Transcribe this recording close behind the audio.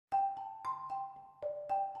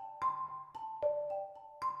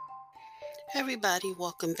Everybody,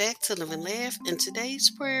 welcome back to Live and Laugh. And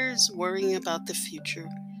today's prayer is worrying about the future.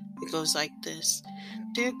 It goes like this.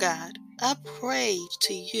 Dear God, I pray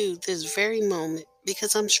to you this very moment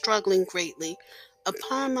because I'm struggling greatly.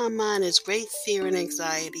 Upon my mind is great fear and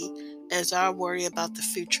anxiety as I worry about the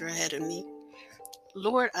future ahead of me.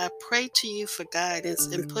 Lord, I pray to you for guidance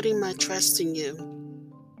in putting my trust in you.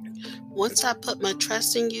 Once I put my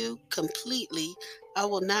trust in you completely, I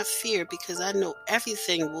will not fear because I know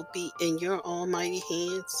everything will be in your almighty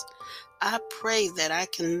hands. I pray that I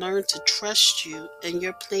can learn to trust you and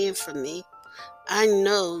your plan for me. I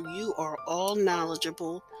know you are all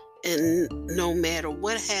knowledgeable, and no matter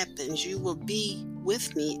what happens, you will be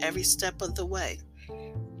with me every step of the way.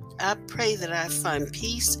 I pray that I find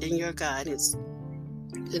peace in your guidance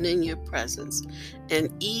and in your presence and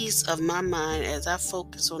ease of my mind as I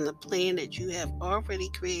focus on the plan that you have already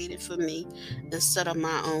created for me instead of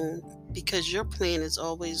my own, because your plan is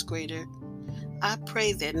always greater. I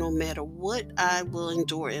pray that no matter what I will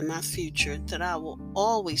endure in my future, that I will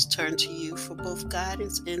always turn to you for both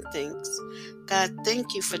guidance and thanks. God,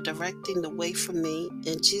 thank you for directing the way for me.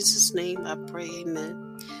 In Jesus' name I pray,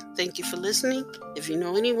 amen. Thank you for listening. If you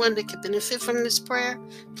know anyone that could benefit from this prayer,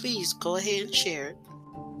 please go ahead and share it.